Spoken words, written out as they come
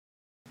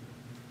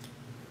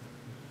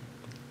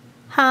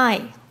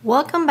Hi,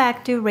 welcome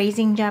back to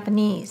Raising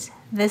Japanese.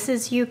 This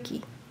is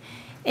Yuki.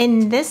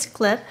 In this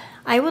clip,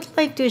 I would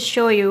like to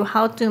show you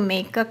how to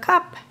make a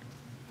cup.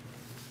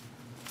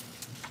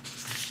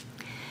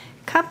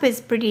 Cup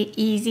is pretty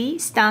easy,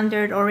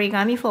 standard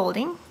origami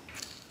folding.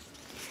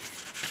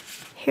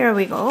 Here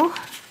we go.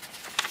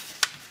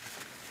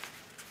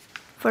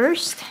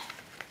 First,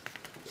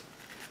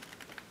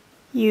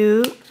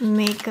 you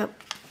make a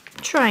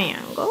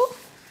triangle.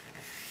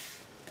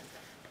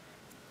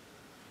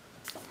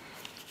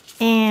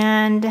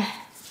 And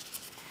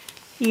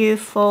you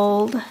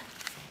fold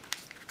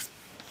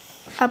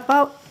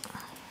about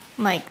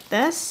like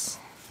this.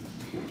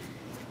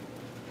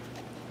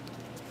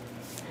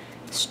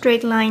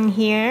 Straight line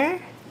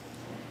here.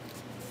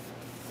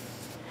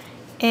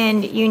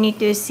 And you need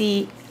to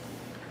see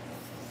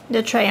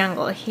the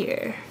triangle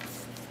here.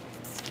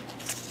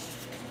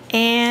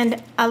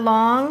 And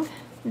along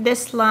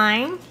this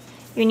line,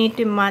 you need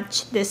to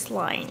match this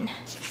line.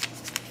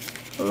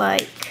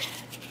 Like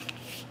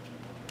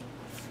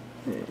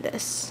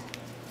this.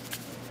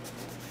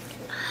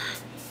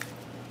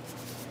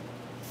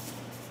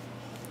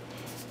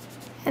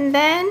 And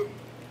then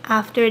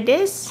after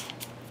this,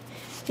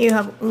 you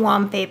have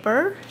one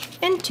paper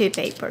and two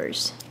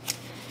papers.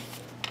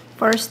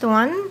 First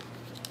one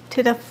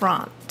to the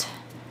front.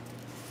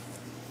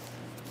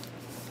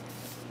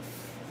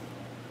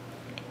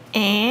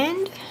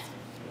 And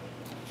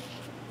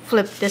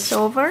flip this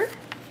over.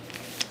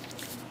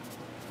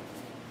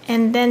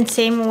 And then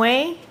same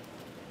way,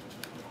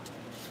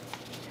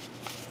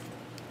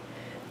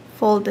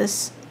 fold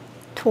this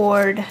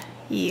toward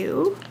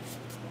you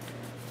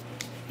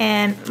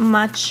and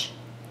match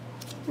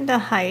the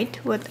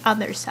height with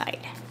other side.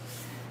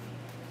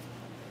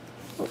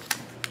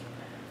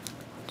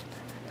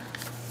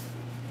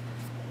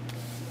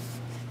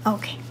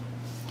 Okay,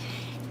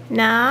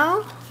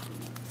 now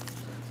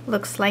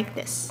looks like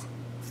this,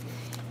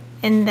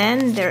 and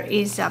then there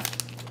is a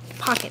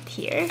pocket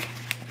here,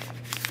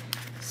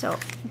 so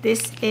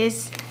this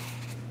is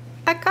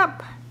a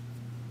cup.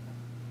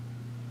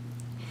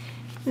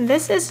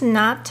 This is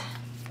not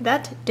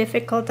that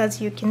difficult,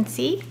 as you can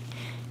see,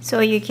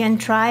 so you can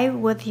try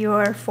with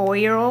your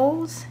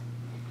 4-year-olds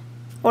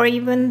or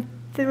even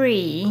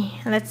 3.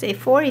 Let's say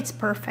 4 is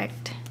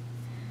perfect.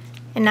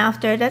 And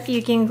after that,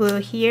 you can glue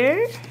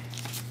here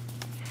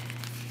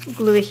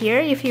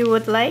if you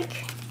would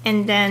like,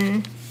 and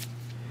then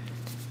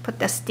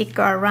put a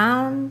sticker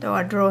around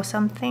or draw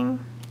something.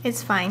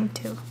 It's fine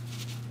too.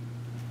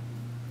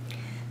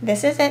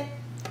 This is it.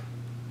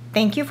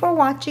 Thank you for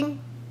watching.